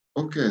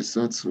Okay,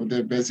 so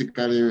today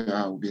basically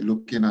I'll be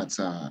looking at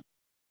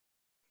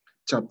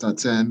chapter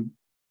 10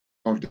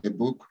 of the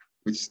book,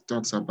 which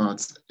talks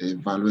about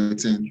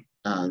evaluating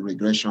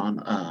regression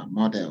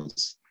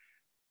models.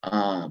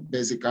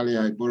 Basically,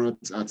 I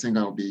think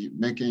I'll be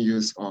making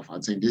use of, I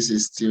think this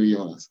is still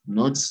your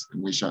notes,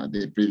 which are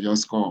the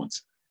previous cohort.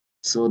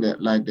 So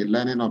that like the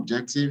learning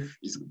objective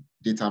is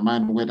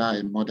determine whether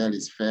a model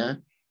is fair.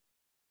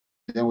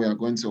 Then we are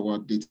going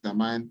to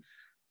determine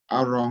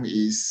how wrong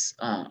is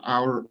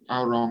how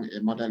wrong a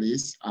model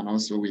is, and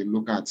also we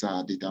look at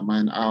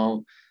determine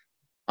how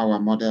our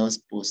model's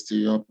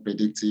posterior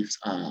predictive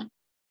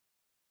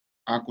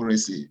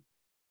accuracy.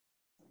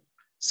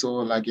 So,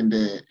 like in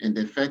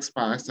the first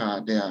part,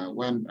 there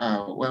when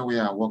we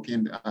are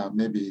working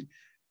maybe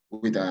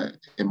with a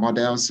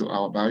model, so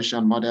our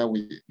Bayesian model,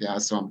 there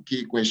are some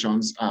key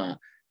questions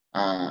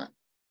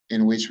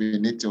in which we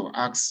need to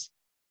ask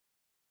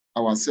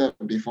ourselves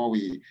before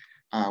we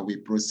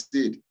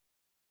proceed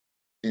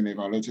in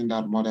evaluating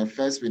that model.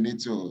 First, we need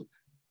to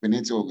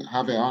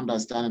have an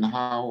understanding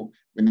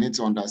we need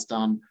to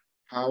understand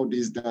how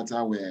these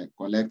data were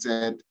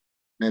collected,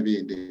 maybe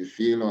in the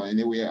field or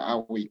anywhere,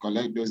 how we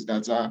collect those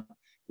data.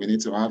 We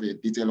need to have a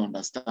detailed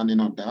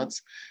understanding of that.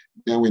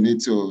 Then we need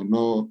to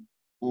know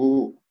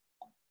who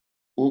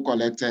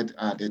collected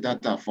the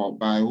data,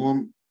 by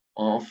whom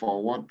or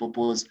for what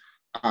purpose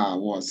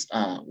was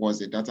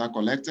the data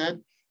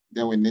collected.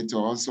 Then we need to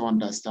also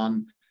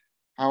understand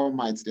how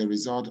might the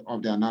result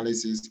of the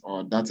analysis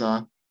or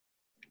data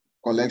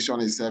collection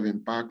itself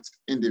impact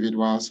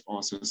individuals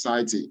or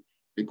society?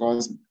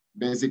 Because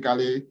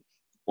basically,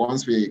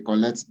 once we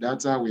collect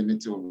data, we need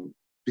to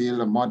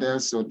build a model.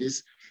 So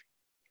this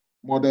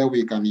model,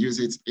 we can use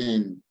it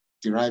in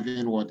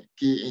deriving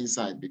key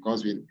insight,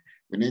 because we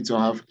need to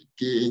have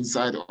key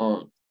insight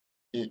or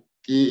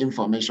key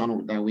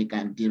information that we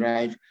can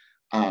derive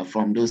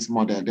from this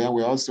model. Then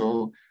we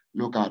also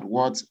look at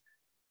what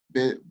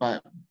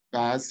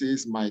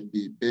biases might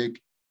be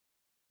baked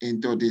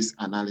into this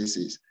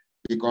analysis,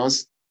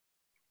 because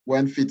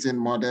when fitting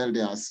model,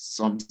 there are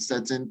some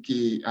certain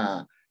key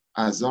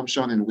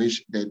assumption in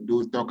which they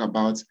do talk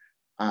about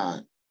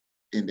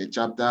in the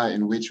chapter,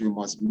 in which we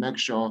must make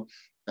sure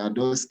that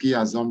those key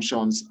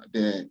assumptions,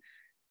 they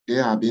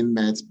have been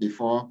met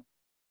before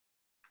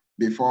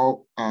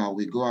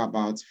we go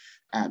about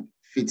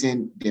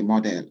fitting the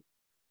model,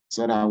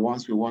 so that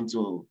once we want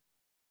to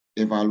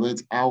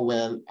evaluate how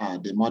well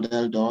the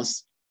model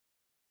does,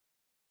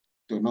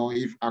 to know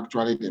if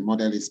actually the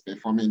model is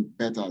performing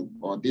better.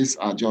 Or these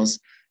are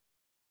just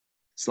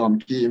some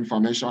key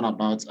information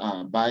about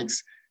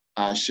bikes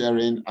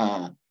sharing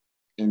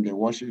in the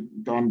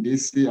Washington,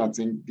 D.C. I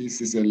think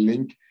this is a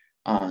link.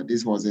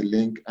 This was a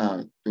link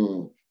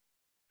to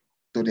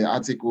the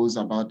articles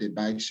about the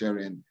bike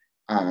sharing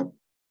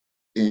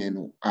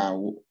in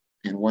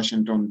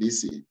Washington,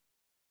 D.C.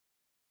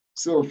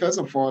 So first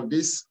of all,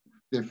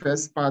 the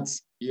first part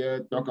here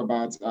talk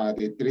about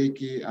the three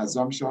key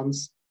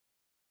assumptions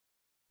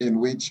in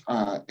which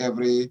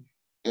every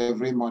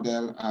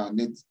model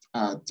needs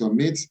to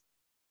meet.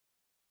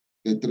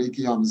 The three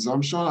key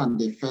assumption, and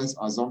the first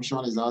assumption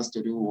has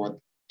to do with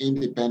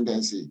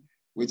independency,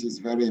 which is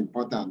very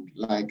important.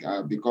 Like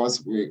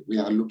because we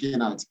are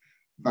looking at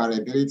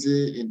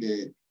variability in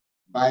the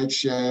bike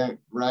share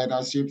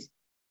ridership.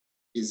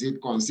 Is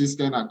it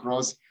consistent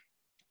across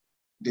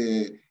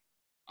the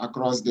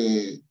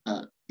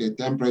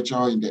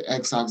temperature in the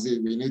x-axis?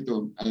 We need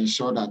to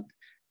ensure that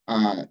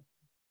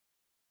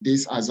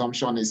this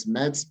assumption is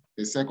met.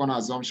 The second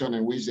assumption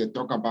in which they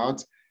talk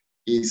about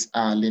is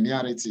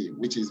linearity,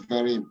 which is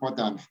very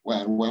important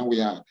when we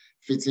are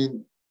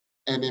fitting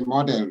any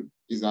model,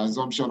 is the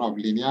assumption of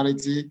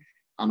linearity,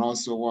 and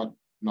also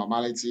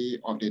normality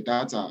of the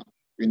data.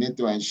 We need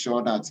to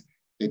ensure that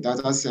the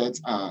data set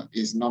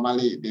is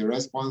normally, the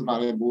response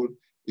variable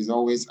is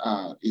always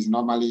is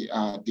normally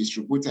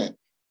distributed.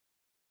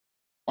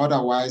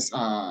 Otherwise,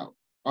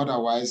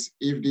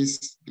 if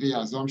this three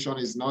assumption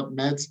is not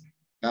met,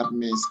 that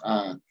means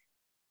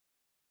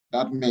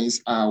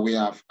we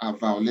have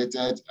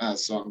violated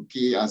some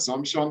key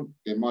assumption.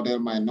 The model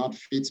might not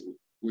fit.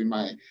 We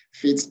might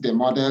fit the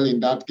model. In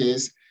that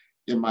case,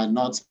 it might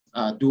not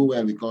do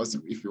well, because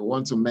if you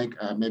want to make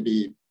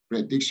maybe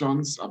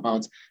predictions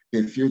about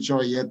the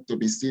future yet to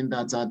be seen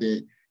data,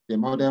 the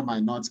model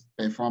might not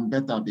perform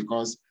better,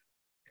 because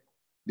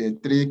the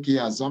three key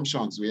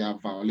assumptions, we have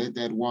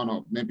violated one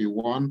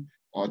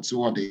or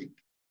two of the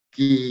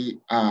key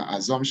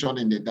assumption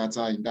in the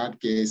data. In that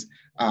case,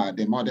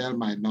 the model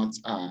might not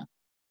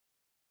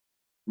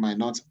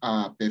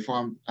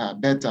perform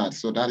better.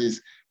 So that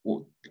is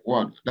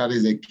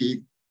a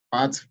key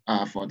part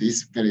for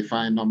this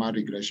verifying normal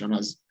regression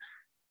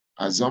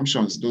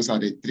assumptions. Those are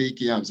the three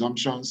key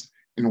assumptions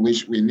in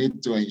which we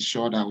need to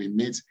ensure that we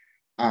meet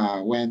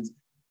when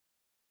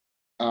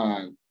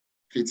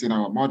fitting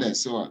our model.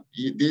 So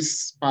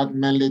this part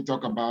mainly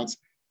talk about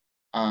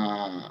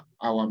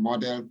our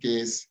model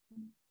case.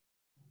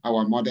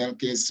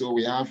 So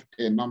we have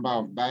a number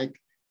of bike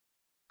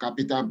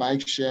capital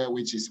bike share,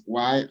 which is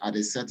Y at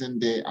a certain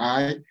day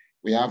I.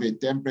 We have a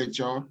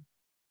temperature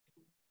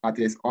that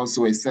is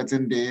also a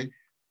certain day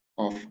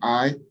of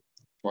I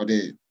for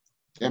the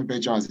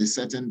temperature as a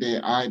certain day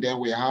I. Then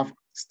we have,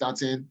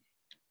 starting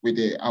with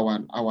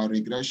our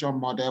regression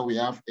model, we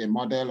have a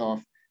model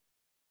of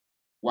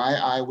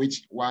YI,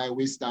 which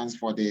YI stands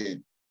for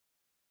the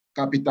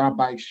capital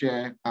bike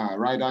share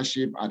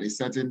ridership at a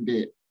certain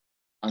day,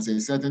 as a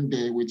certain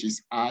day, which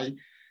is I.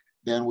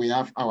 Then we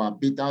have our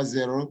beta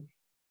 0,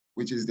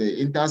 which is the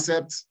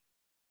intercept.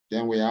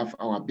 Then we have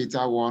our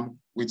beta 1,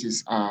 which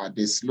is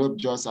the slope,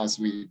 just as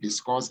we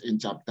discussed in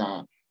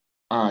chapter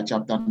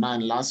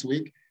 9 last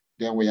week.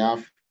 Then we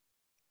have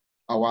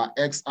our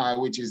XI,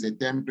 which is the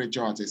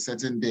temperature at a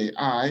certain day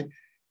I.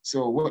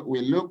 So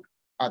we look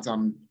at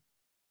an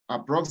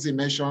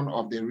approximation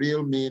of the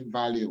real mean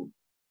value,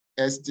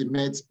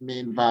 estimate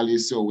mean value.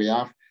 So we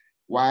have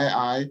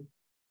YI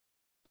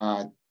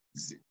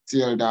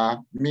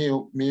tilde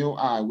mu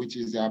I, which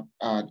is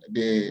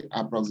the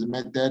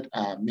approximated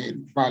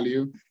mean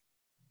value.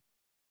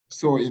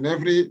 So in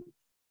every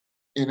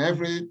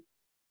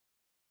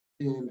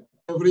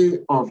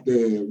of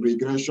the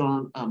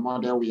regression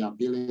model we are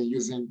building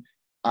using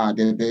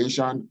the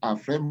Bayesian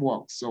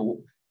framework.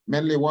 So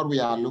mainly what we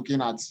are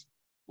looking at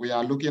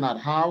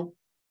how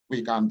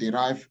we can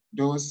derive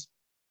those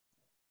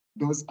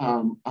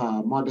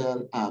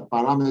model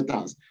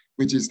parameters,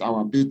 which is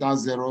our beta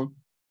 0,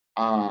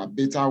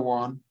 beta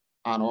 1,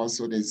 and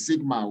also the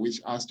sigma, which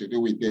has to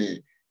do with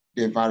the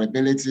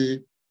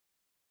variability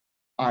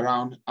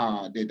around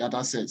the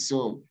data set.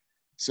 So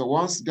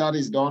once that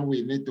is done,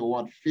 we need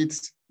to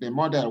fit the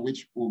model,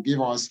 which will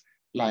give us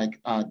like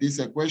these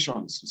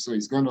equations. So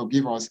it's going to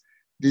give us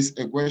these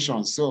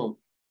equations. So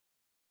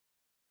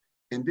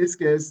in this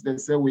case, they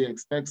say we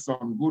expect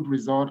some good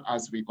result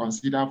as we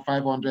consider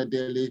 500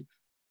 daily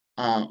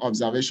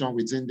observation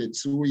within the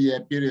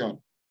 2-year period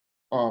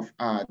of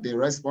the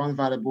response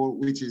variable,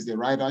 which is the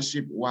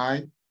ridership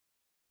Y,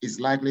 is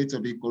likely to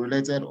be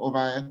correlated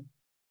over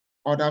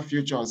other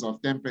features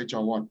of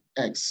temperature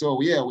X. So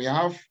here we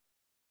have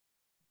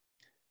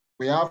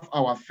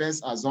our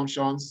first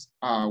assumptions,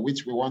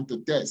 which we want to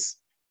test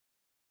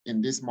in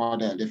this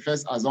model. The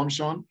first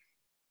assumption,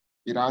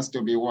 it has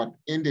to be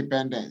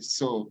independence.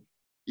 So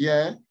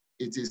here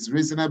it is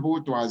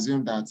reasonable to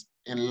assume that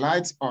in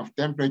light of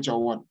temperature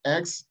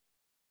X,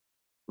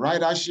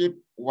 ridership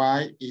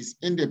Y is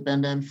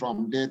independent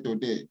from day to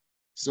day.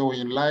 So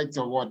in light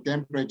of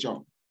temperature,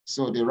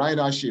 so the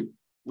ridership,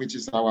 which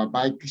is our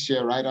bike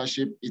share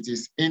ridership, it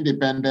is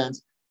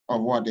independent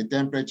of the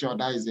temperature,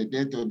 that is the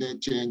day-to-day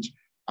change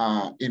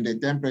in the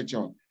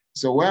temperature.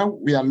 So when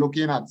we are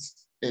looking at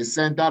a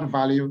centered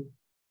value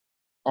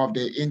of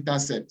the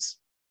intercept,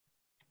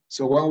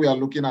 so when we are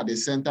looking at the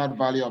centered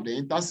value of the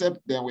intercept,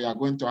 then we are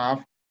going to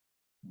have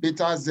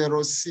beta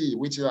 0C,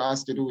 which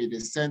has to do with the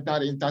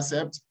centered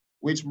intercept,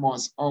 which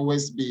must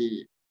always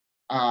be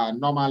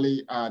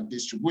normally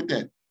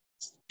distributed.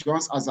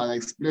 Just as I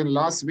explained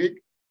last week,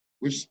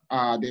 which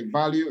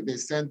the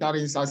centered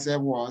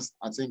intercept was,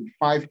 I think,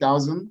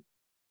 5,000.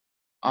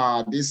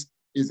 This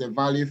is the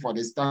value for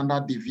the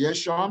standard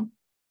deviation.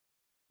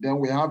 Then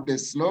we have the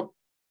slope,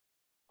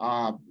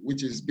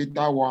 which is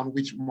beta 1,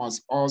 which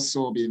must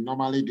also be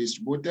normally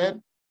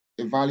distributed.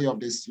 The value of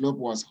the slope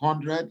was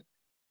 100.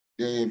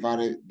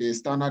 The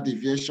standard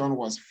deviation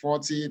was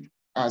 40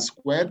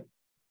 squared.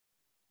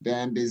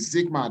 Then the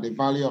sigma, the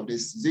value of the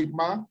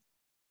sigma,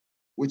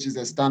 which is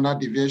the standard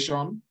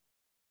deviation,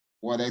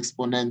 was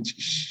exponent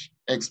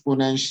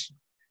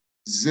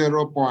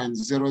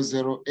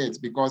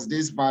 0.008, because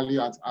this value,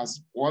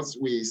 as what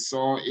we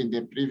saw in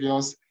the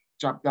previous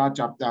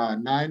chapter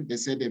 9, they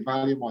said the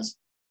value must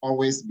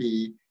always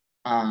be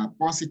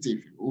positive.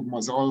 It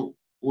must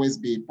always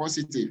be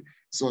positive.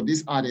 So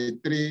these are the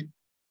 3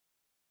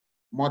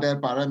 model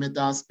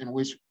parameters in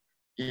which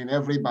in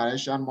every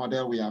Bayesian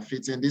model we are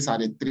fitting. These are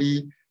the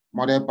 3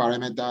 model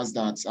parameters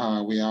that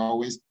we are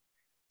always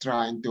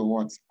trying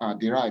to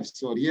derive.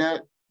 So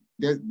here,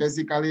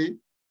 basically,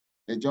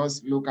 they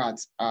just look at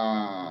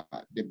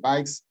the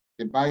bikes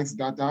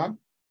data,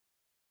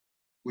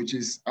 which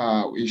is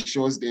it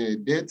shows the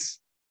dates,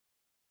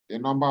 the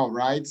number of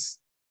rides,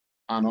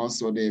 and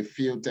also the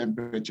field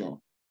temperature.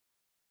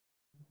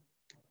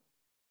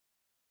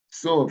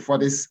 So for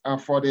this,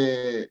 for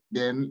the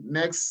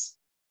next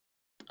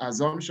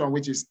assumption,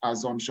 which is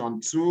assumption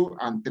 2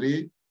 and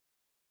 3.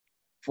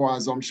 For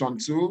assumption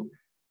 2,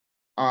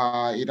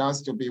 it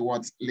has to be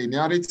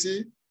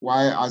linearity,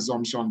 while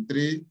assumption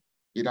 3,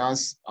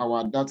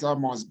 our data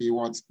must be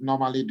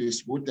normally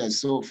distributed.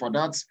 So for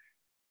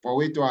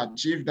which to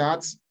achieve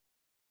that,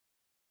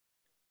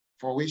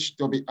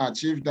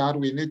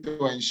 we need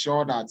to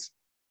ensure that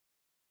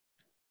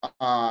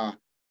our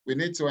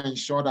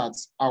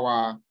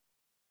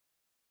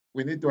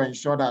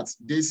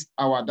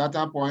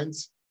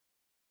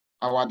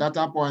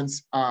data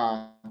points,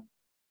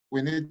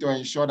 we need to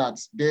ensure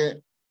that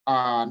they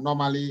are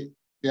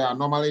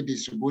normally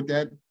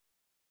distributed.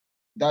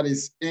 That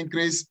is,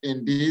 increase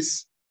in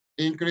this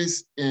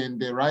increase in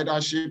the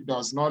ridership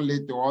does not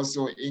lead to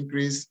also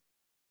increase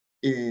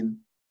in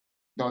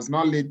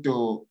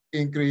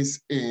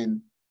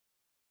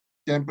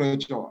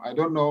temperature. I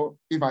don't know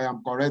if I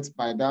am correct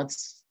by that.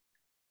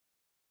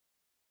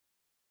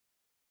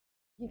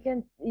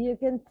 You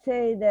can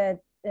say that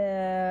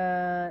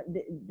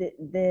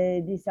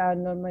these are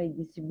normally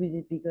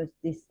distributed because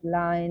this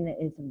line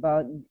is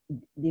about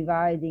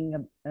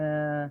dividing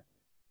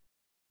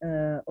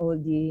all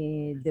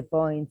the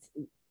points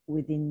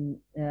within.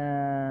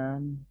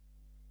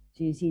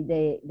 So you see,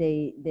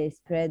 they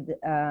spread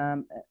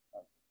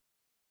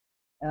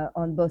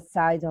on both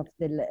sides of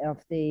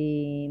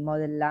the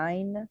model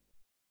line.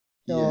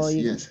 So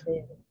yes.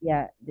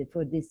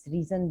 For this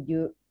reason,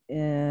 you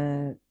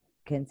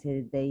can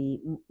say they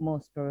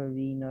most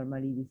probably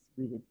normally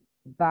distributed.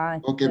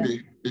 But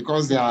okay,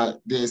 because they are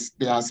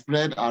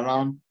spread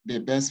around the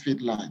best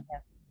fit line.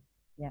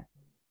 Yeah.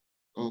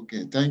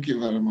 Okay, thank you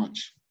very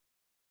much.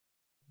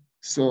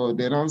 So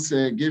they don't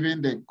say,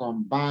 given the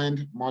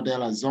combined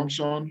model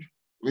assumption,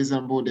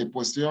 reasonable, the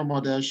posterior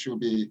model should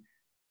be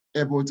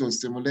able to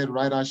simulate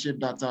ridership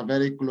data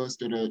very close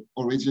to the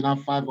original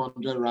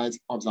 500 ride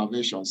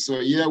observations.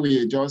 So here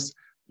we just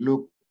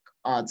look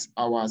at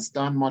our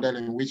stand model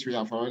in which we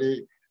have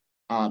already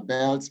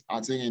built, I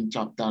think in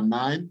chapter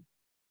 9.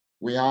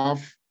 We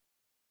have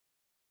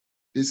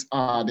these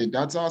are the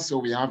data. So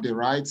we have the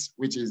rides,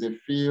 which is the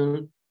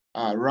field,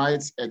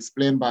 rides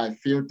explained by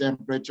field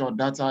temperature,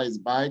 data is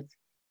bike.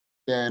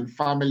 Then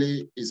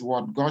family is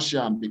what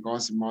Gaussian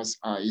because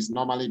is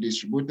normally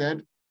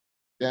distributed.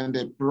 Then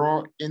the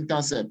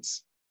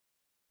pro-intercepts,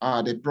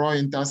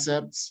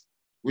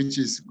 which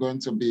is going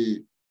to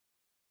be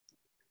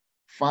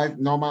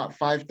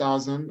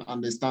 5,000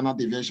 and the standard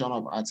deviation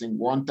of, I think,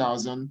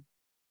 1,000.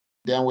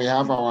 Then we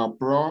have our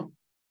pro,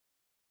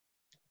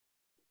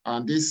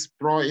 and this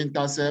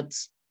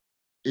pro-intercept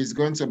is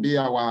going to be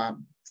our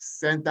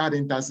centered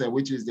intercept,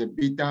 which is the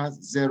beta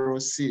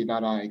 0C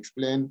that I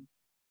explained.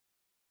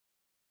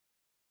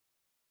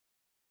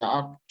 The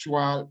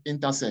actual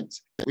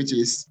intercept, which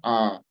is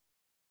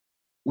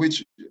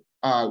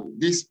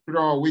this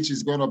pro, which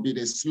is going to be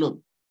the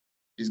slope,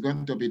 is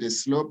going to be the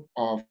slope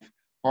of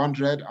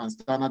 100 and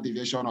standard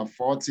deviation of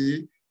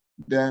 40.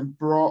 Then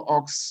pro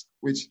ox,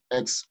 which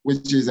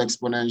is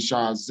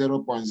exponential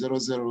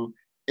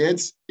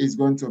 0.008, is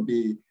going to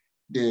be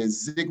the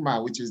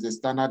sigma, which is the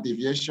standard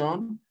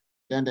deviation.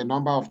 Then the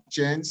number of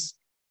chains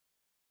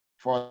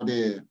for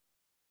the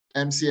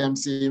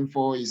MCMC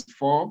info is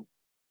 4.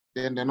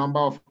 Then the number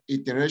of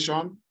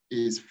iteration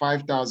is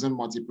 5,000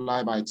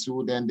 multiplied by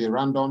 2. Then the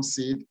random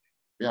seed,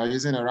 we are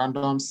using a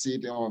random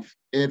seed of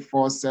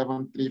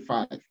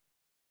 84735.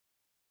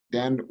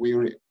 Then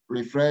we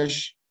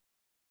refresh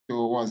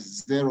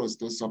towards zeros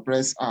to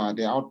suppress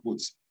the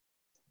outputs.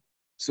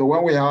 So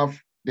when we have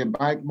the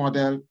bike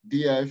model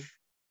DF,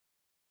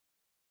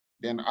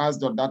 then as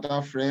the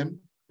data frame,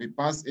 we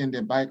pass in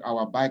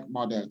our bike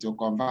model to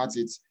convert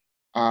it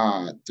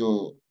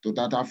to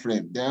data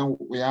frame. Then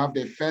we have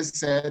the first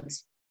set,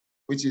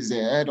 which is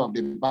the head of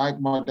the bike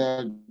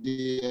model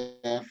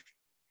DF,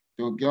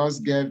 to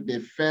just get the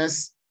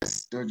first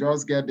set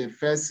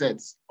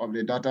of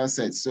the data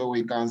set. So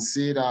we can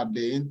see that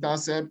the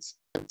intercept,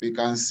 we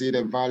can see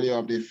the value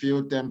of the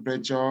field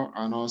temperature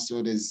and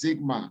also the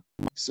sigma.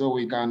 So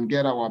we can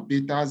get our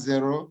beta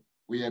 0.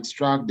 We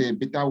extract the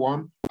beta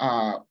 1,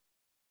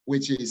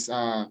 which is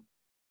the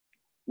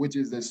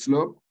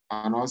slope,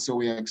 and also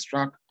we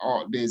extract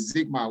the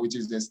sigma, which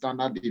is the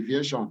standard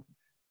deviation.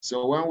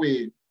 So when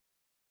we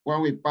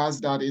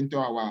pass that into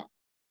our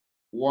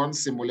one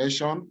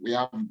simulation, we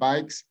have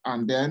bikes,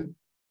 and then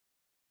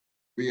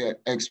we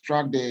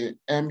extract the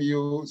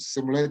MU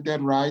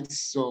simulated rides.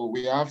 So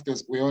we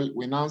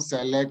now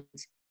select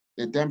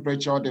the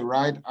temperature, the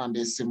ride, and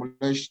the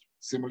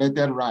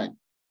simulated ride.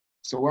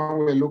 So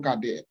when we look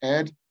at the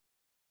head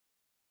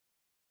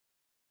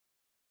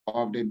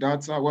of the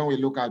data, when we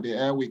look at the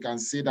air, we can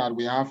see that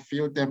we have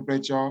field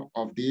temperature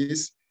of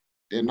this.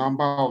 The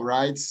number of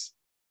rides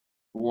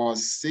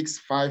was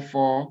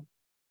 654.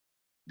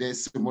 The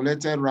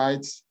simulated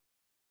rides,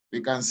 we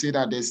can see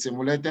that the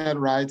simulated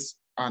rides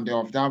and the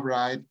observed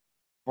ride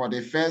for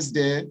the first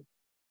day,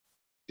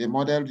 the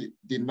model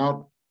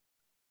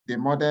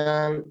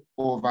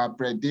over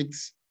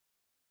predicts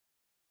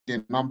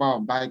the number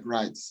of bike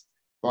rides.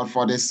 But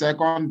for the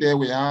second day,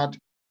 we had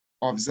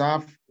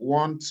observed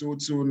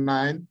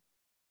 1229,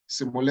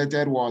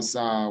 simulated was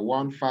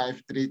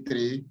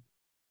 1533.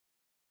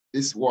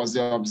 This was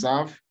the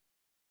observed,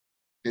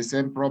 the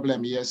same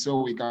problem here.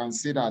 So we can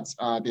see that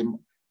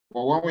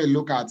but when we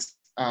look at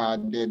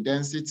the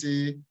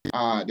density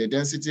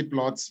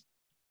plots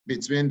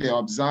between the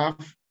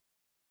observed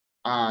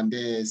and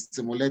the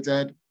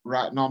simulated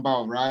number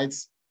of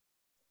rides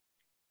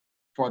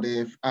for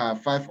the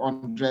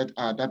 500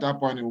 data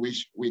point, in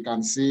which we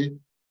can see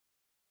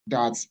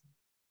that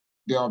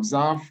the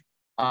observed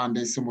and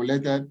the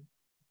simulated,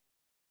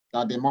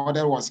 that the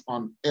model was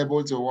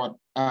unable to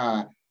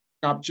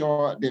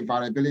capture the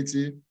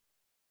variability.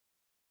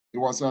 It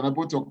was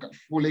unable to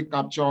fully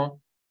capture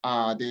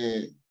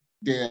the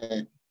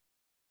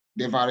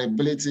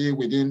variability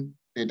within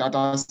the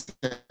data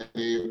set.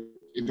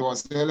 It was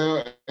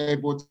still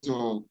able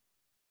to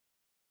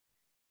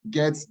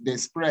get the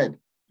spread.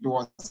 It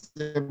was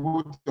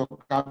able to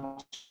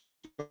capture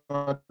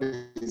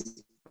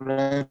the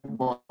spread,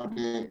 but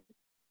they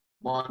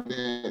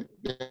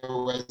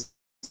were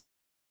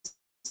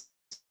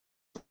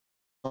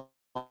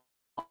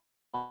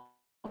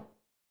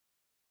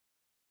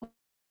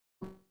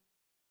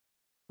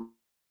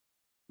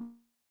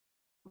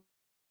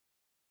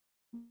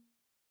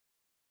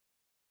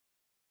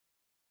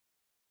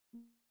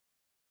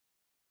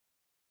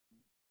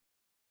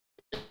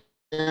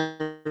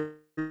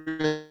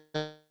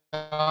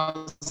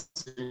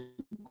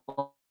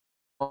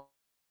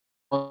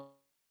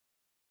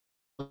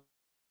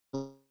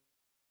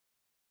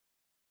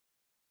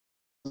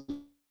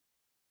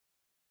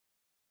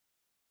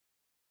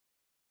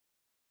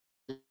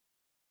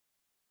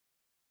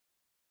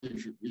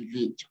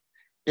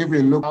if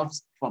we look out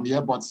from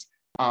here, but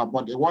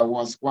the one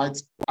was quite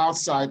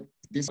outside.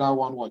 This other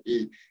one was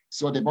a.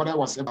 So the border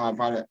was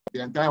the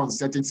entire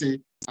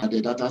uncertainty at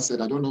the data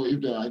set. I don't know if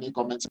there are any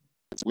comments.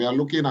 We are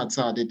looking at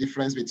the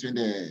difference between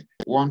the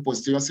one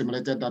posterior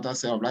simulated data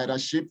set of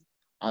ridership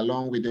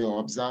along with the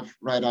observed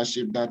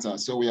ridership data.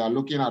 So we are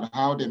looking at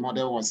how the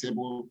model was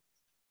able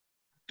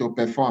to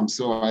perform.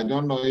 So I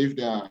don't know if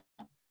there are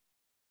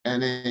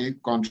any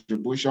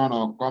contribution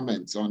or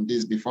comments on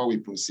this before we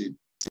proceed.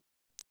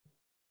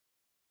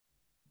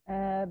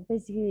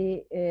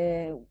 Basically,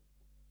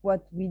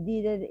 what we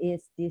did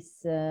is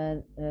this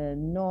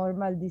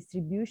normal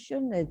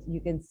distribution. As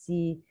you can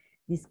see,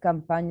 this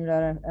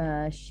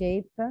campanular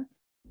shape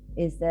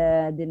is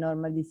the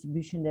normal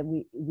distribution that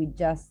we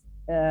just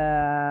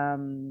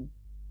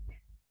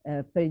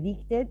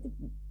predicted,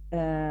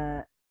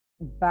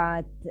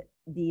 but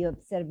the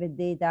observed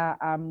data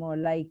are more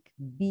like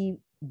B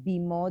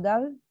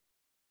model.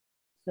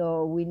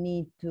 So we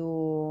need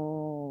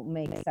to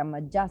make some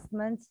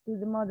adjustments to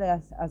the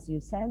model, as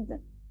you said,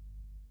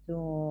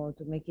 to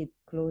make it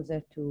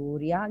closer to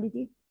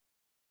reality.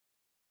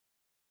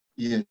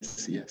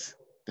 Yes, yes.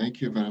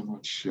 Thank you very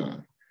much.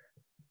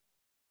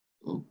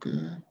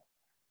 Okay.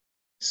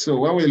 So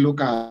when we look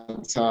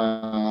at,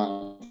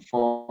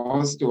 for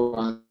us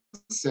to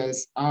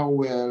assess how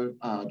well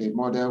the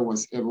model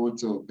was able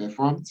to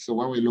perform, so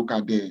when we look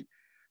at the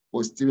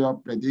posterior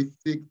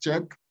predictive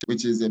check,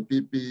 which is a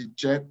PP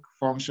check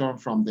function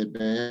from the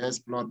Bayes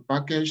plot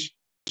package,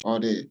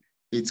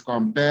 it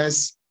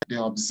compares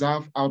the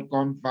observed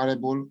outcome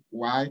variable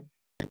Y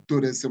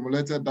to the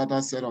simulated data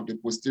set of the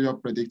posterior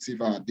predictive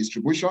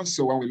distribution.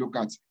 So when we look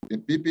at the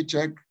PP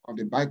check of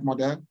the bike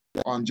model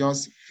on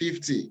just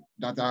 50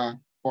 data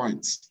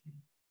points,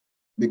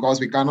 because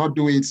we cannot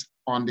do it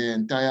on the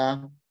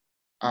entire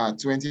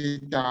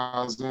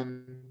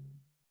 20,000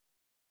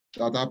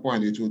 data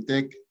point, it will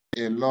take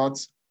a lot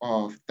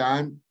of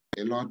time,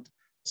 a lot.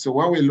 So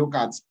when we look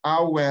at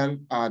how well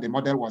the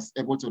model was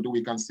able to do,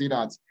 we can see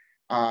that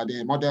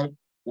the model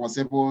was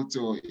able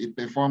to, it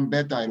performed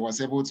better. It was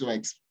able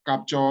to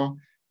capture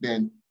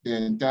the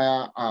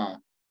entire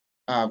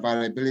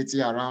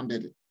variability around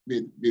it.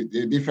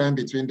 The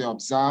difference between the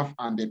observed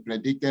and the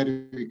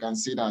predicted, we can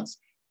see that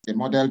the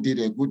model did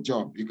a good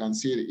job. You can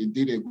see it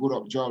did a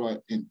good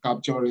job in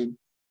capturing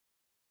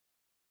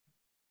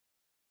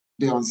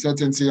the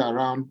uncertainty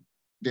around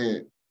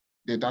the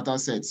data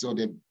set. So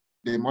the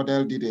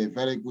model did a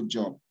very good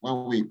job.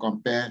 When we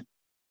compare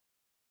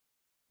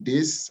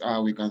this,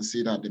 we can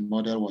see that the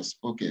model was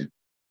okay.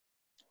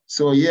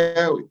 So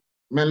here, we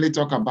mainly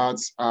talk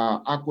about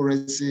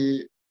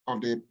accuracy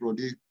of the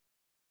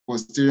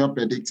posterior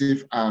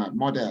predictive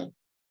model.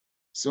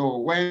 So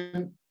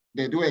when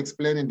they do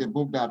explain in the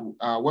book that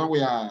when we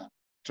are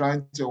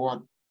trying to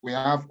what, we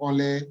have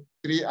only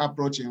 3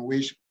 approaches in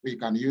which we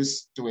can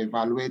use to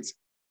evaluate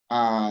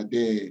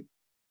the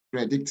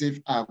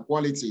predictive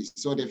quality.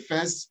 So the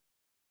first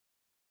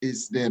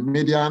is the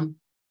median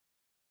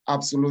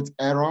absolute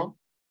error.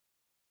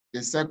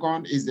 The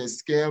second is the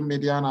scale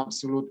median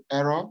absolute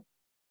error.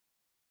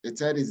 The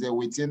third is the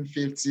within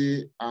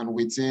 50 and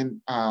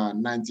within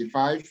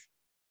 95.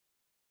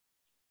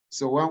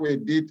 So when we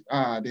did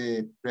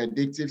the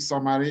predictive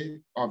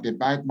summary of the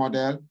bike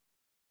model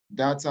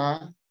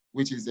data,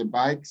 which is the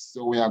bike,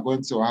 so we are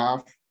going to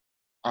have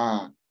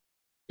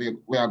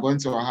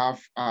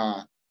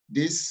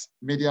this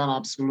median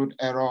absolute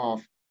error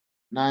of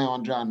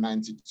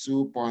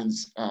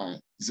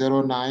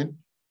 992.09,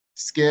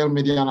 scale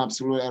median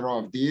absolute error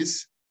of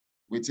this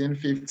within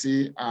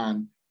 50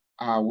 and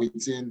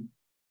within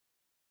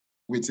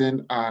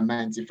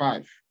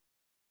 95.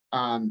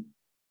 And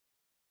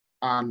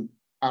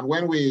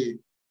when we,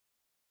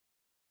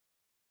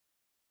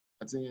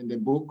 I think in the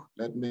book,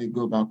 let me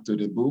go back to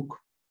the book.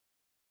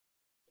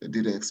 They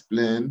did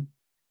explain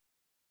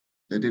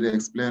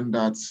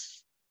that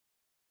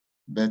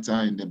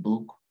better in the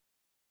book.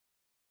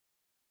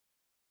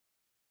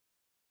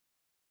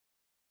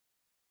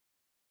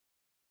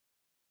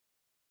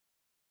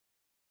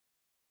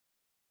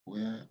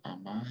 Where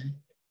am I?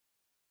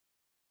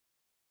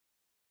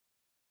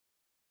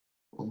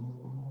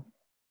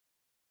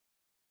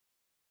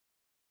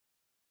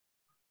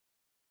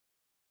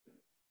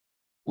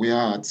 we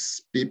are at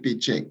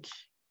PP check,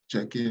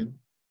 checking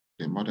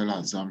the model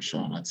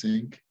assumption, I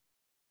think.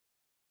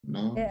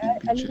 No,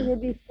 PP a check. little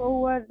bit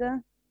forward.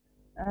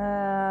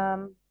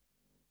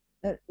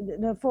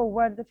 No,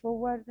 forward.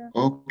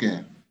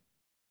 Okay.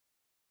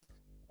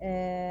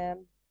 Yeah,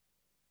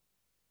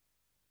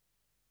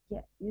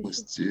 you should.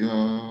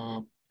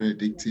 Posterior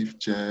predictive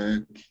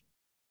check.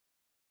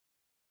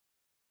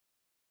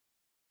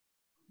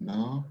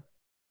 No.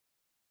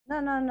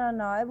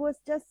 No. It was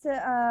just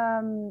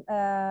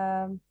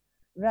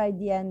right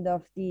the end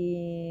of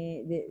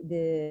the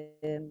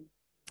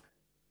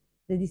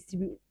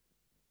distribute.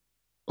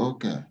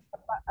 Okay.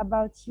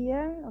 About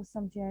here or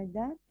something like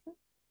that.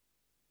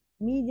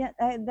 Media.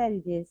 There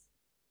it is.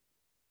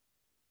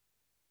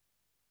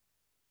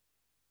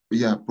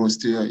 Yeah,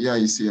 posterior. Yeah,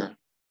 it's here.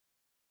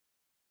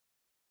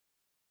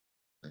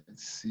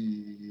 Let's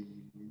see.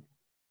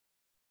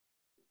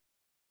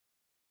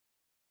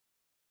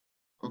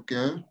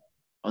 Okay.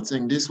 I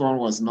think this one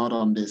was not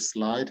on the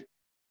slide.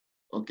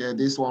 Okay,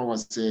 this one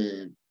was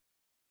a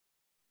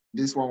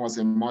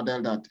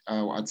model that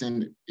I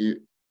think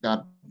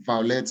that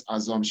violates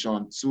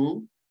assumption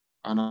 2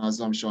 and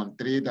assumption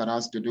 3 that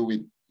has to do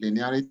with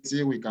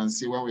linearity. We can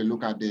see when we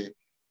look at the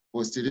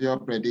posterior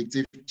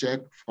predictive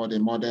check for the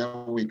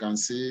model, we can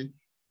see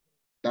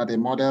that the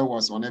model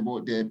was unable,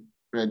 the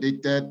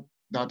predicted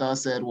data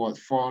set would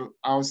fall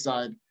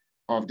outside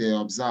of the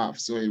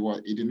observed. So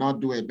it did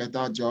not do a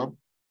better job.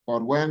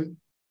 But when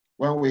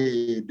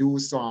we do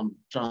some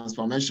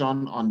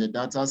transformation on the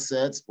data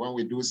sets, when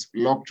we do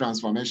log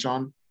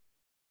transformation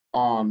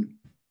on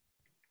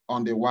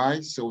the Y,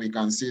 so we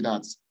can see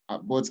that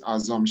both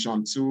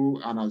assumption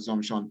 2 and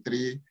assumption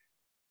 3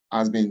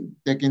 has been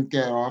taken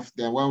care of.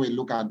 Then when we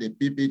look at the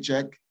PP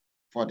check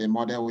for the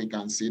model, we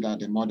can see that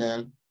the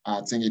model,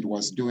 I think it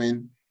was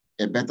doing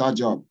a better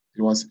job.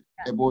 It was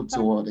able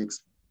to...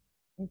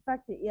 In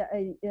fact, yeah,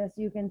 as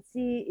you can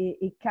see,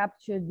 it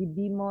captured the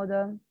B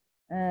model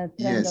trend.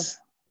 Yes.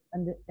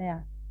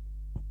 Yeah.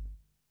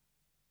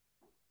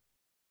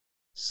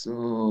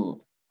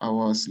 So I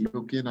was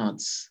looking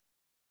at...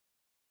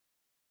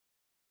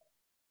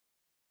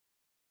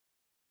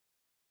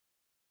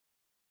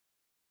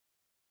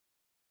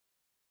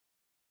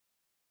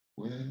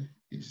 Where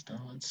is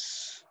that?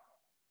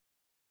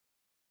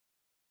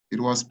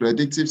 It was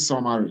predictive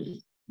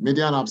summary,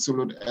 median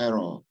absolute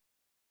error.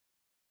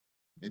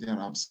 Median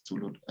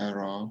absolute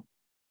error.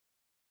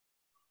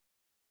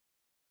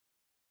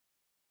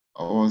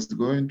 I was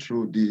going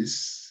through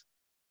this.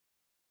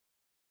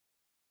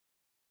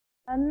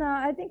 No,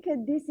 I think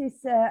this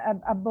is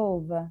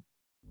above.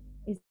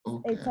 It's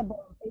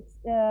above. It's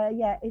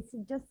yeah. It's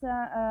just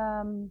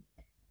a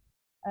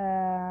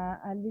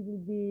little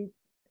bit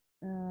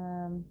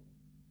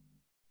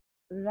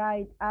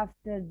right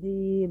after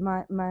the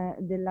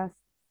last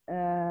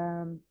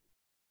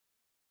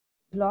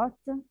plot.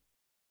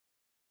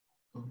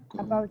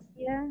 About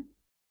here.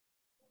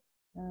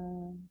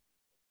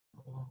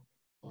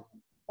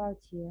 About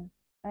here.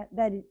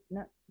 That is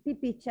not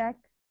PP check.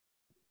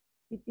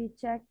 PP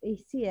check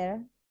is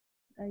here.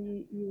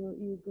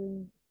 You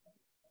going?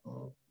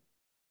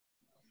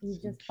 You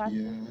just pass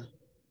it.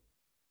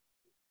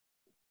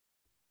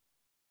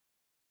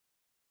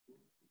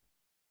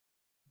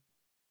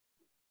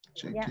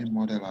 Checking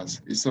model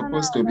as it's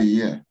supposed to be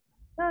here.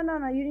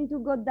 No. You need to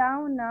go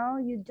down now.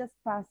 You just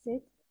pass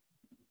it.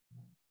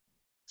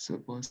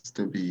 Supposed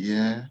to be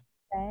here.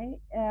 Okay.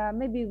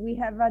 Maybe we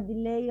have a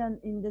delay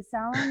in the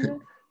sound.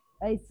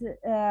 It's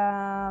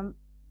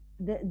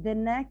the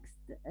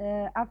next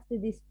after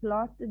this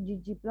plot,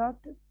 GG plot.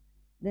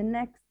 The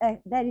next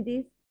there it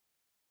is.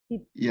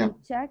 PP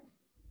check.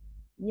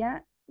 Yeah,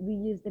 we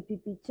use the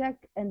PP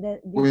check and the.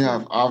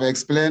 I've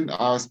explained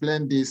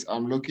this.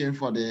 I'm looking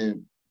for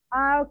the.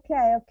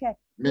 Okay.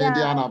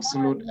 Median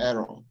absolute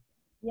error.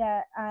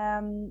 Yeah.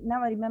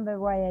 Now I remember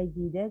why I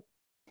did it.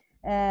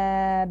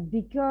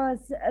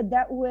 Because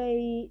that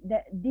way,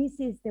 this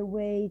is the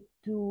way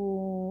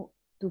to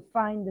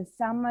find the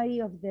summary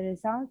of the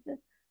result.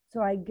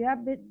 So I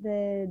grabbed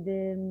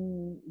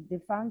the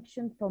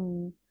function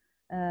from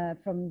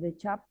the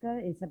chapter.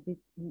 It's a bit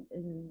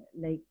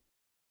like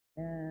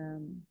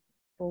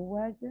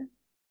forward,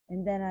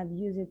 and then I've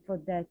used it for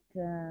that.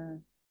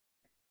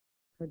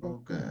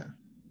 Okay.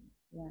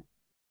 Yeah.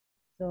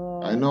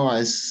 So I know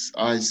I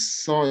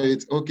saw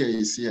it. Okay,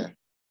 it's here.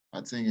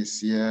 I think it's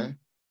here.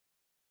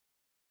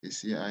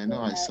 It's here. I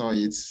know I saw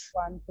it.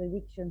 One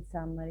prediction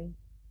summary.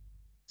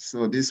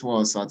 So this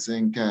was, I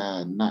think,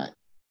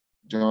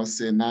 just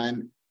say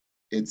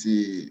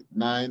 980,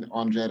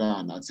 900,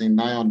 and I think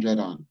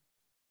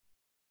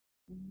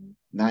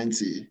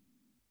 990.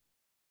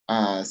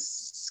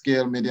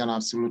 Scale median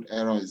absolute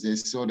error is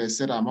this. So they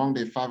said among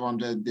the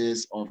 500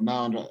 days of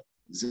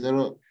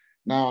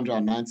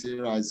 990,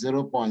 right,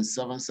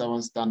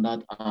 0.77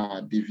 standard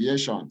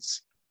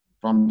deviations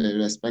from the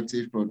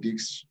respective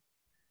prediction.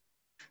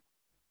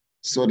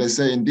 So they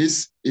say in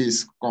this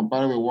is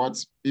compared with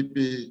what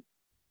PPC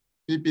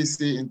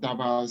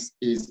intervals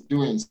is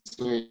doing.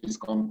 So it's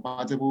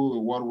compatible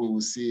with what we will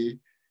see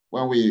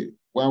when we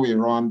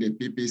run the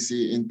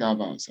PPC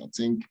intervals. I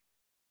think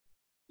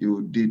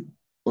you did.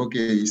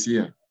 Okay, it's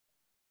here.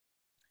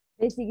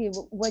 Basically,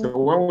 when so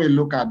when we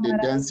look at the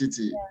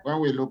density, when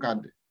we look at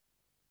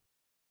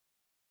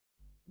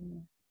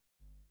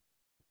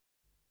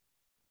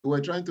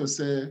we're trying to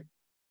say.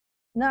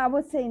 No, I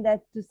was saying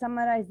that to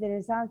summarize the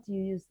result,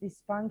 you use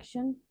this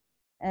function,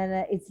 and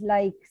it's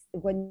like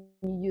when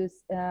you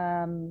use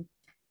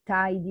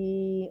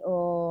tidy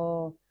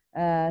or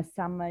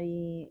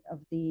summary of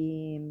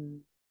the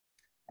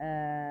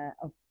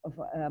of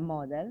a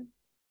model.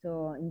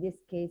 So in this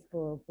case,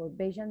 for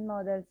Bayesian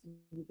models,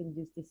 you can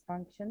use this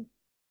function,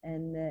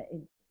 and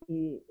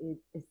it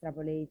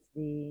extrapolates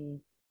the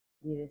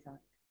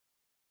result.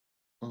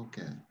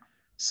 Okay.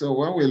 So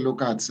when we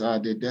look at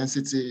the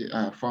density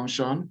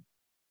function,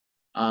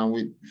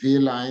 with V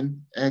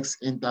line,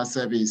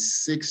 x-intercept is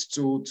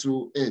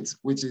 6228,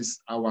 which is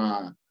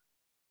our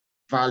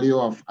value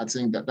of, I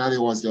think that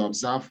was the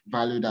observed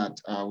value that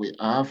we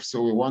have.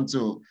 So we want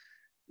to,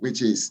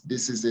 which is,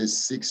 this is a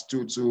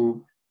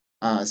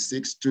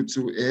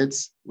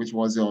 6228, which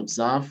was the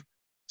observed.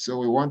 So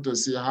we want to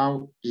see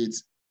how it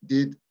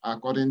did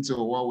according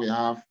to what we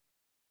have,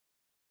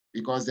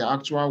 because the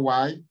actual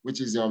Y,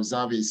 which is the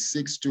observed, is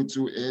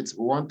 6228.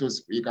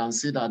 We can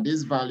see that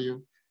this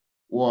value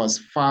was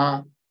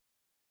far,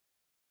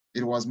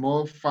 it was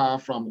more far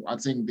from, I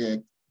think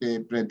the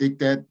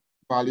predicted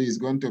value is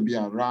going to be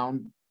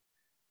around,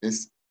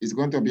 is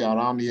going to be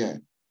around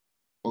here,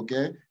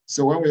 okay?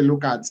 So when we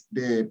look at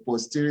the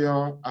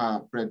posterior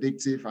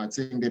predictive, I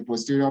think the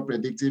posterior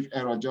predictive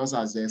error, just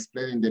as they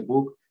explained in the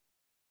book,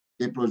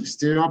 the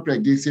posterior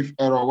predictive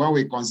error, when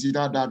we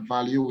consider that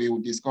value, we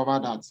will discover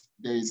that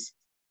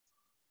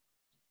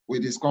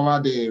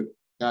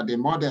that the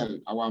model,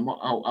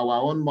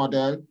 our own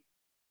model,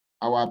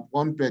 our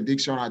own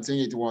prediction, I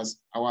think it was,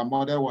 our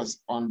model was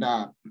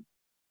under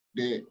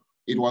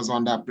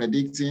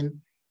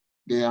predicting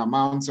the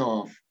amount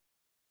of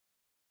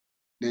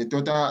the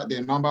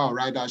number of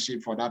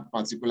ridership for that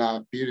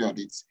particular period.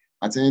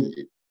 I think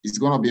it's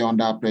going to be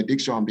under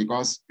prediction,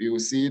 because you will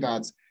see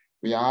that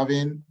we are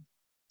having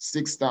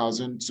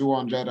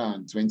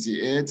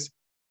 6,228.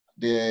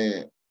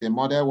 The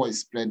model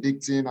was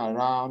predicting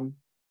around,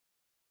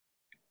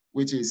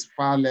 which is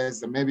far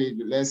less, maybe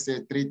let's say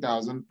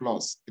 3,000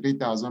 plus.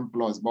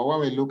 But when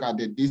we look at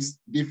this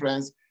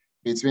difference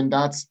between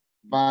that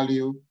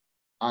value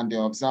and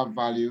the observed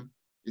value,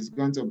 it's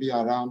going to be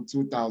around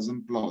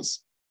 2,000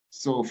 plus.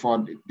 So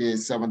for the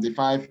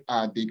 75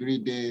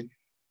 degree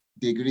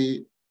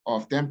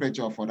of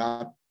temperature for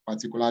that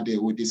particular day,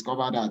 we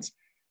discover that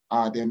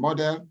the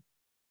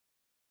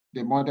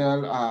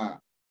model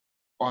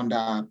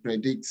under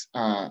predicts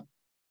the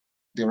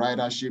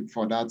ridership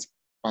for that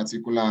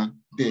particular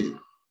day.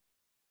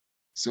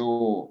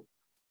 So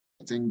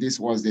I think this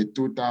was the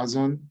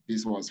 2,000,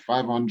 this was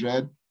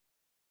 500.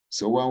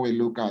 So when we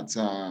look at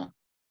the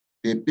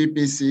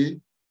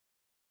PPC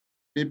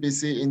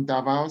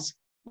intervals,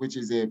 which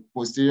is a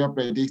posterior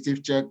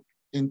predictive check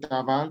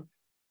interval,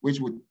 which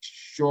would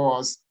show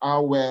us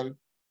how well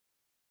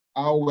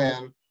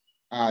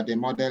the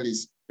model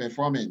is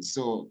performing.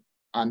 So,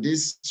 and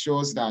this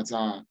shows that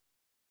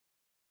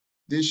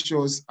this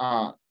shows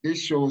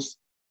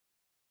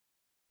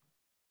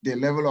the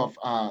level of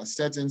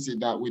certainty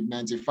that with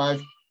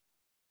 95%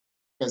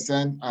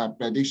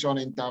 prediction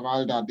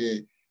interval, that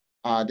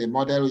the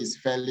model is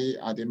fairly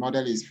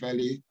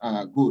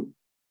good.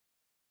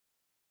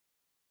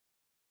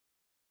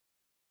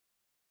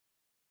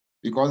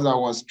 Because I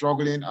was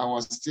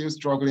still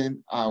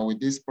struggling with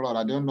this plot.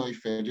 I don't know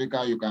if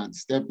Federica, you can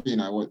step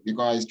in.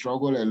 Because I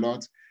struggle a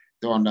lot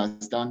to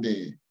understand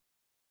the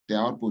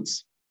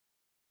outputs.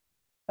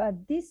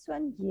 But this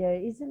one here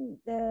isn't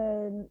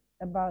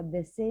about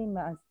the same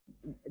as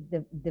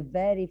the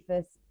very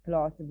first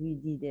plot we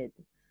did it.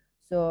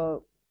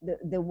 So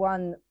the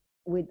one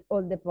with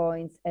all the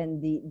points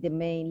and the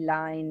main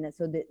line,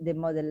 so the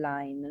model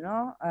line, you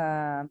know?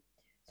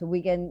 So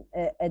we can,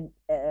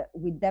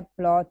 with that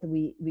plot,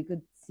 we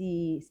could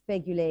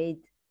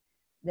speculate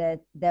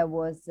that there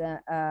was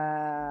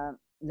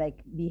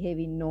like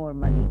behaving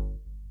normally,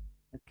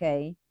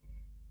 okay?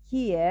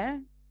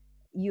 Here,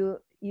 you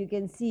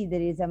can see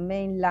there is a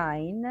main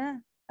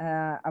line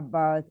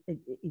about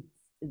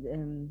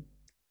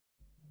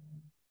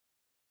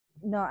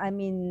no, I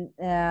mean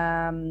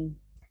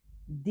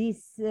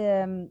this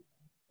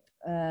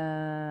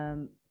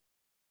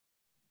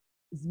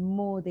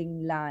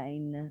smoothing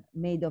line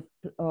made of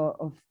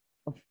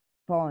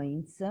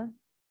points. Okay.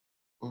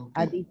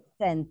 At its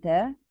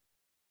center,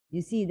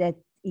 you see that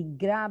it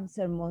grabs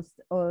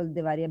almost all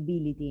the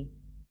variability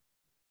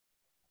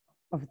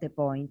of the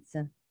points,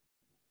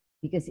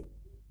 because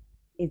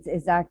it's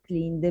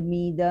exactly in the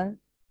middle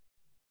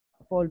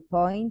of all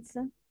points.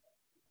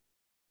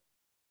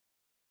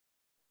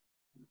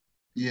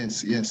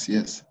 Yes.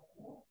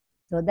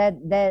 So that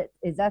is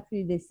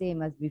exactly the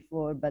same as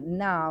before, but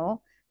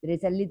now there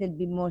is a little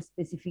bit more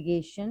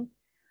specification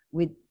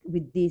with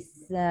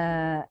this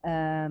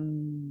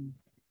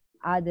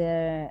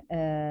other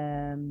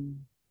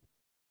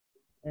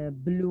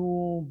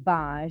blue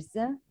bars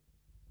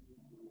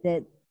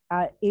that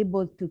are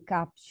able to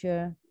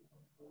capture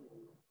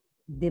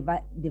the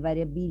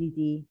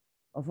variability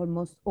of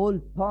almost all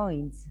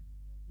points.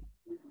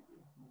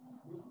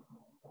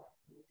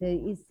 So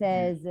it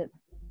says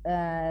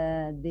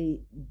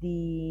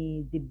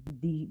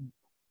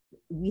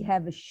we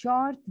have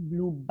short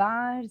blue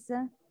bars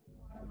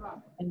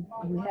and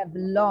we have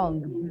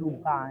long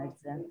blue bars.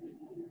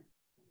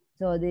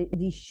 So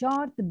the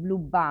short blue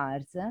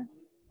bars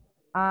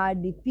are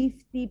the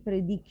 50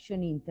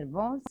 prediction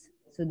intervals.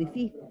 So the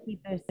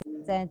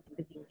 50%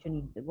 prediction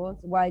intervals,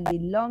 while the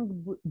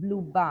long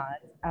blue bars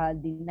are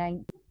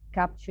the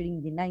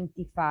capturing the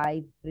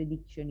 95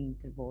 prediction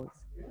intervals.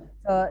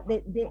 So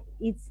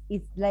it's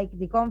like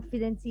the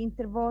confidence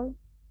interval.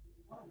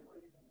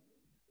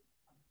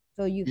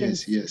 So you can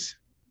see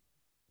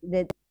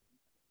that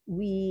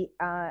we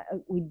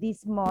with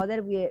this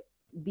model we are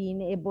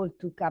being able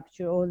to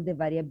capture all the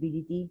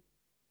variability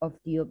of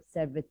the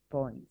observed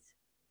points.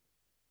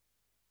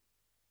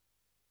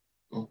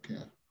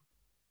 Okay.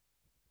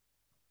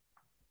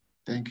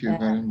 Thank you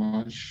very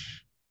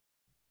much.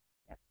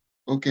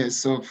 Okay,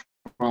 so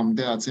from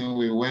there, I think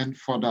we went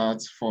further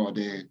for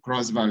the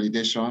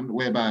cross-validation,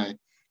 whereby,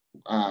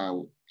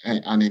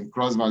 and in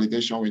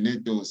cross-validation, we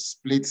need to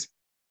split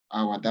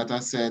our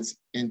data sets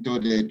into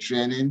the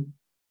training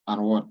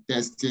and what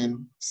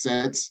testing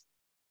sets.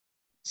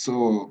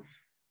 So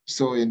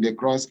in the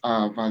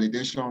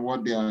cross-validation,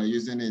 what they are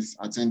using is,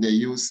 I think they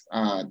use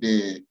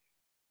the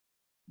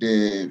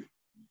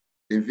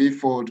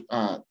V-fold,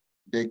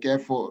 the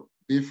careful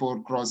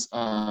V-fold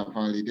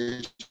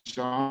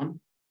cross-validation.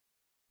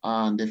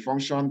 And the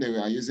function they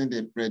were using,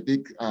 they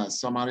predict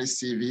summary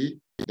CV,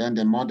 then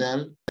the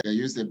model, they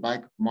use the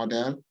bike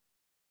model.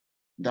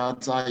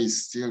 Data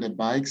is still the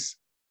bikes.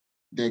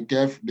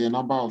 The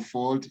number of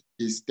fold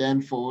is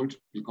 10-fold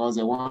because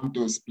they want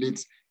to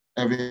split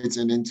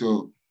everything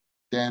into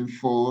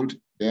 10-fold.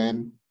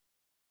 Then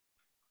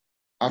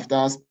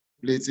after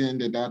splitting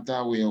the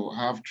data, we'll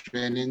have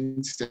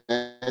training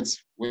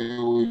sets we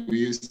will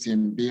use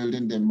in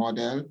building the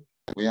model.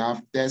 We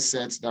have test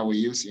sets that we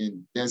use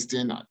in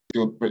testing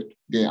to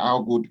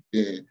how good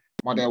the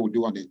model will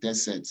do on the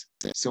test sets.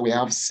 So we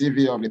have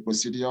CV of the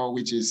procedure,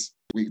 which is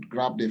we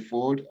grab the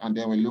fold and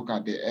then we look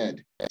at the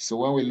head. So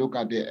when we look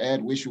at the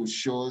head, which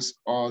shows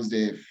us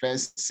the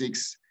first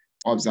 6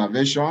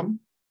 observations,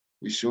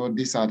 we show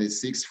these are the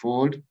 6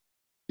 fold.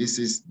 This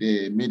is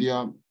the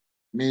median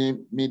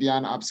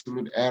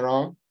absolute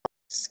error,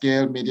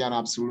 scale median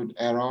absolute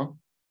error,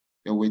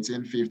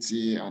 within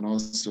 50 and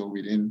also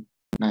within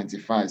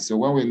 95. So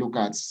when we look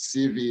at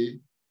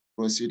CV,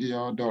 procedure,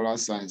 $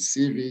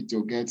 CV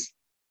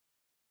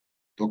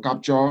to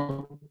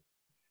capture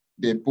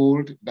the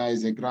pooled, that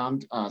is a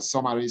grand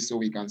summary. So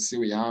we can see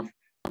we have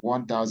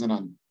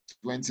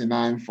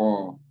 1,029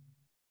 for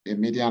the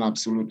median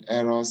absolute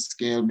error,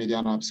 scale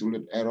median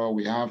absolute error.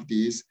 We have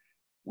this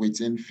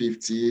within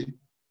 50.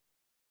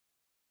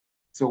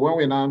 So when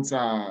we now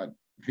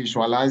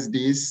visualize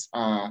this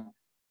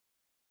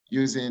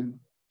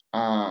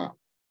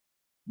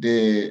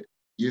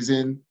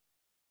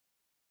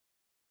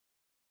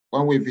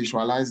when we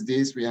visualize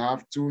this, we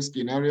have 2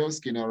 scenarios,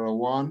 scenario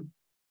 1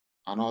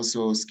 and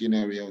also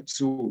scenario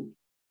 2.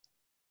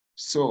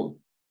 So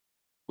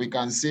we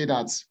can see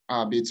that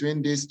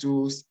between these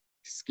 2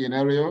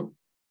 scenarios,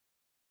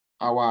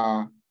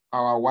 our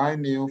Y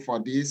new for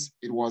this,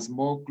 it was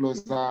more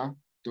closer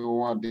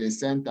toward the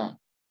center.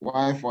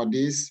 While for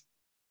this,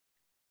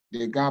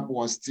 the gap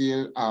was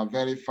still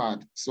very far.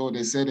 So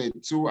they said the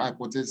 2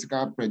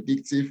 hypothetical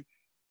predictive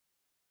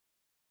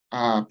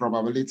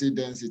probability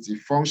density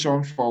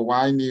function for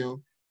Y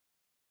new,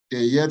 the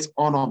yet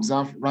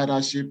unobserved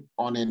ridership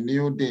on a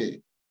new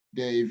day,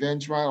 the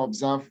eventual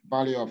observed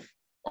value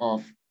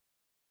of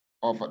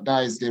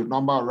that is the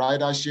number of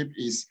ridership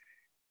is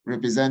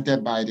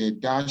represented by the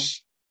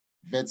dashed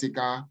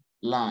vertical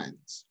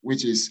lines,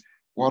 which is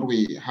what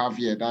we have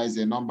here. That is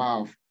the number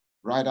of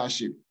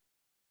ridership.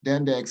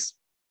 Then the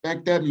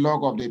expected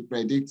log of the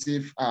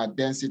predictive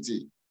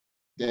density,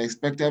 the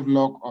expected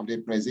log of the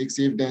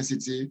predictive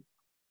density,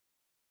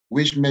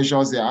 which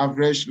measures the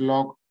average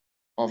log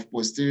of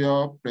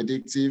posterior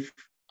predictive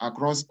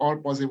across all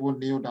possible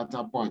new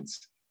data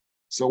points.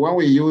 So when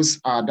we use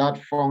that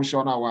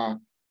function, our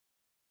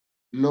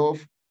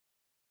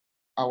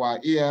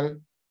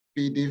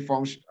ELPD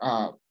function,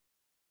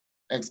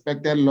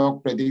 expected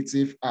log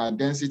predictive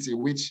density,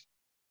 which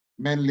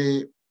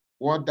mainly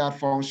what that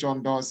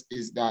function does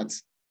is that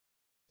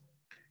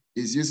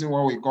is using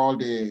what we call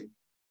the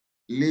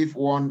leave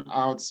one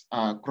out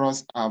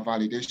cross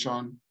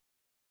validation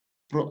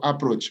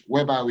approach,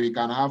 whereby we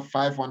can have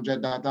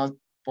 500 data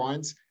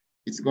points.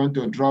 It's going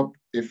to drop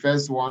the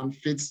first one,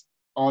 fits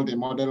all the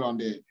model on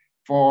the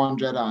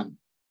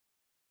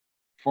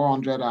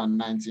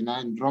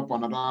 499, drop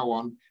another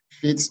one,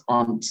 fits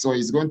on. So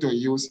it's going to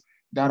use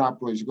that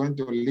approach, going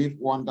to leave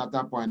one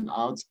data point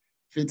out,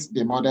 fits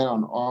the model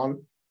on all.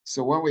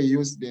 So when we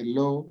use the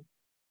low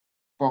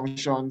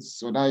functions,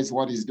 so that is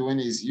what it's doing,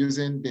 is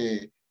using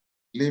the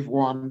leave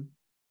one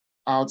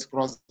out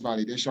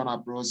cross-validation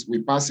approach,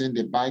 we pass in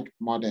the bike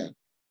model.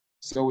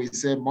 So we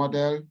say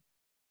model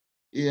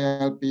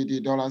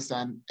ELPD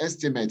 $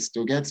 estimates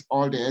to get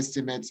all the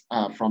estimates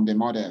from the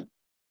model.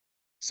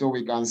 So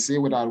we can see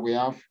that we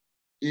have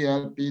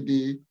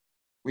ELPD,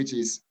 which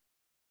is,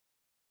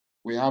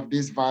 we have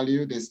this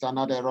value, the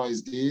standard error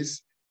is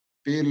this,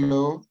 P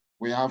low,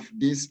 we have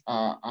this,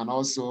 and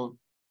also,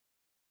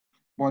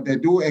 but they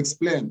do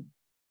explain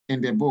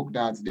in the book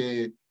that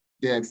they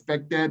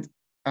expected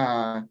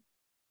the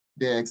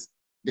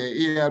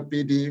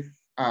ELPD,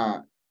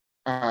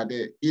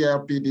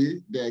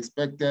 they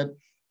expected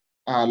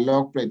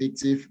log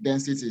predictive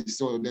density.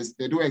 So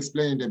they do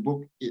explain in the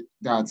book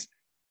that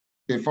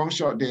the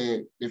function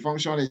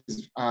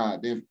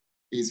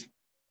is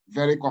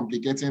very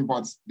complicating,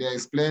 but they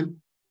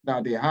explain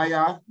that the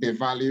higher the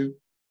value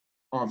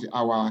of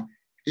our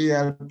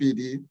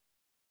ELPD,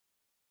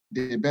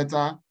 the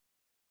better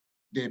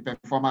the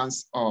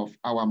performance of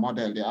our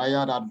model. The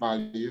higher that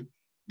value,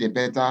 the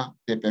better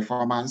the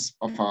performance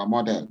of our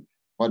model.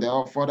 But they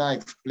further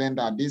explain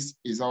that this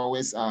is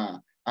always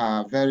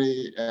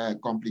very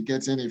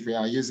complicating if we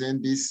are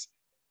using this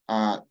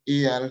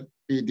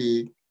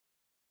ELPD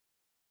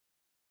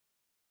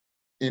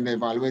in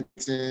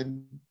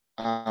evaluating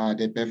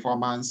the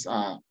performance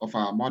of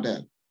our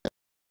model.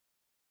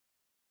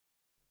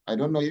 I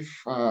don't know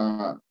if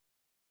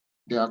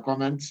there are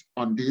comments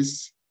on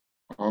this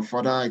or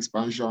further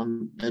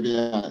expansion, maybe.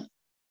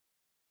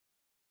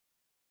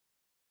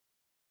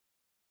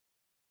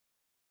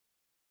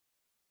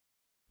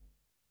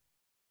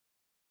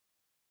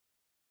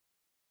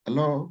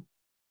 Hello?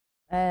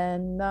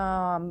 And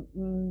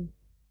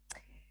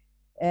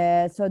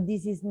so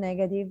this is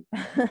negative.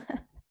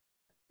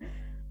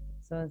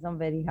 So it's not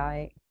very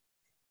high.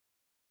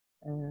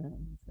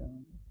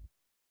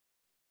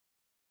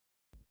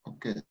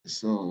 Okay,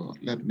 so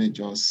let me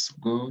just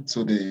go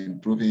to the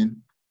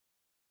improving.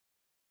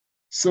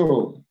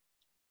 So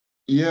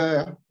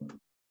yeah,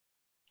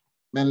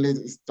 mainly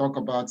talk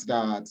about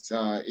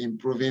that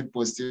improving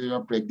posterior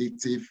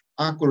predictive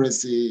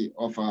accuracy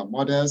of our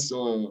models.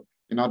 So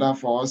in order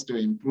for us to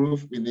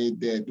improve, we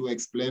need, they do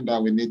explain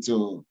that we need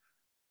to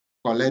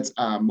collect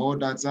more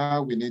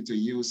data. We need to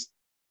use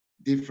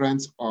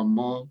different or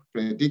more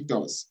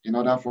predictors in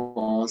order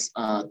for us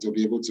to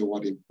be able to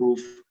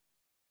improve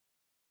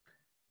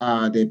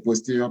the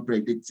posterior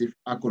predictive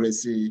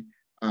accuracy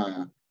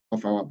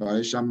of our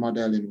Bayesian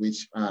model in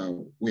which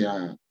we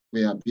are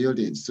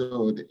building.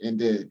 So in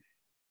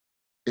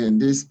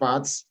these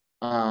parts,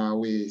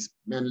 we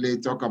mainly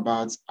talk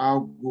about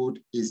how good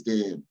is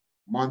the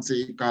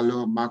Monte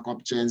Carlo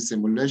Markov chain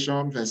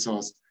simulation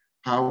versus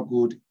how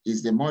good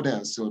is the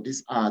model. So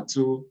these are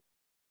two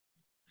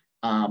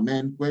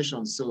main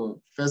questions.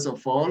 So first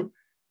of all,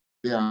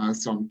 there are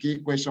some key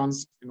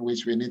questions in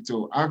which we need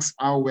to ask: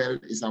 how well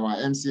is our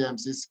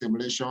MCMC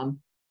simulation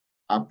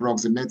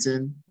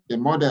approximating the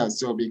model?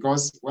 So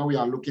because when we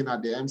are looking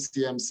at the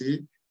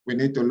MCMC, we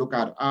need to look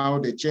at how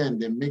the chain,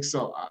 the mix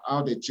of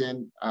how the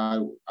chain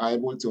are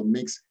able to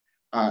mix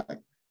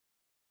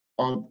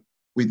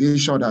with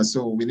each other.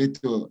 So we need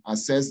to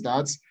assess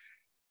that.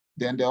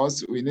 Then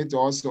we need to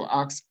also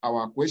ask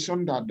our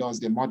question that does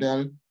the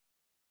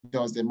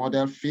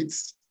model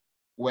fits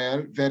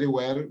well, very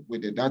well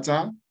with the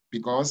data?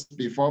 Because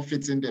before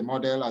fitting the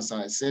model, as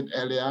I said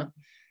earlier,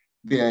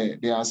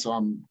 there are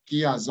some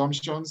key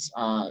assumptions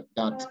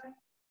that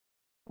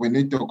we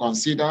need to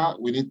consider.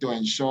 We need to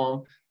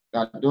ensure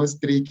that those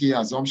three key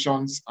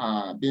assumptions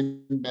are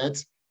being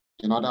met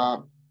in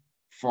order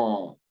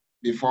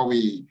before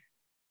we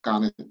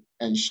can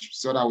ensure,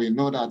 so that we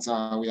know that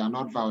we are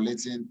not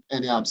violating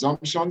any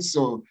assumptions.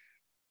 So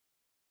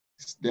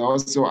they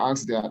also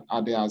ask that,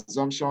 are the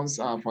assumptions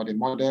for the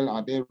model,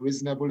 are they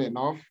reasonable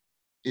enough?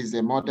 Is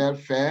the model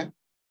fair?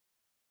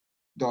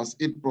 Does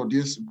it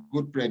produce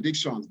good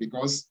predictions?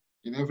 Because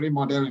in every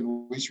model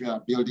in which we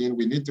are building,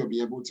 we need to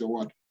be able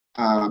to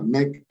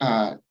make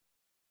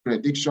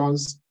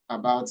predictions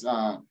about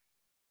the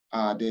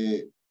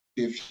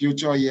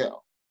future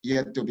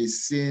yet to be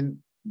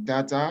seen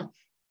data.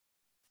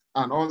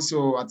 And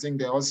also, I think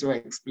they also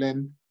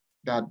explain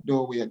that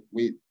though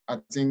I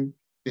think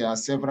there are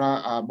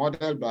several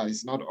models, but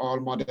it's not all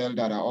models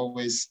that are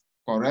always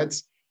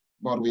correct.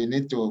 But we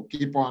need to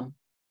keep on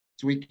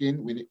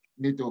tweaking. We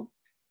need to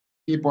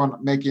keep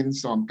on making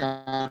some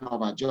kind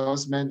of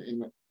adjustment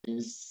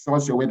in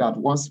such a way that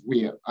once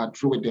we are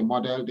through with the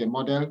model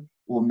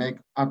will make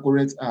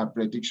accurate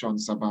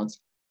predictions about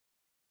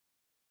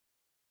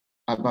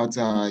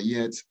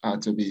yet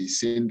to be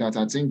seen. That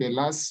I think the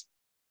last,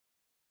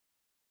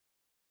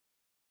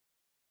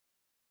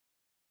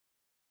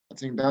 I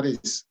think that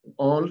is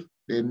all.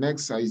 The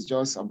next is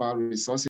just about resources.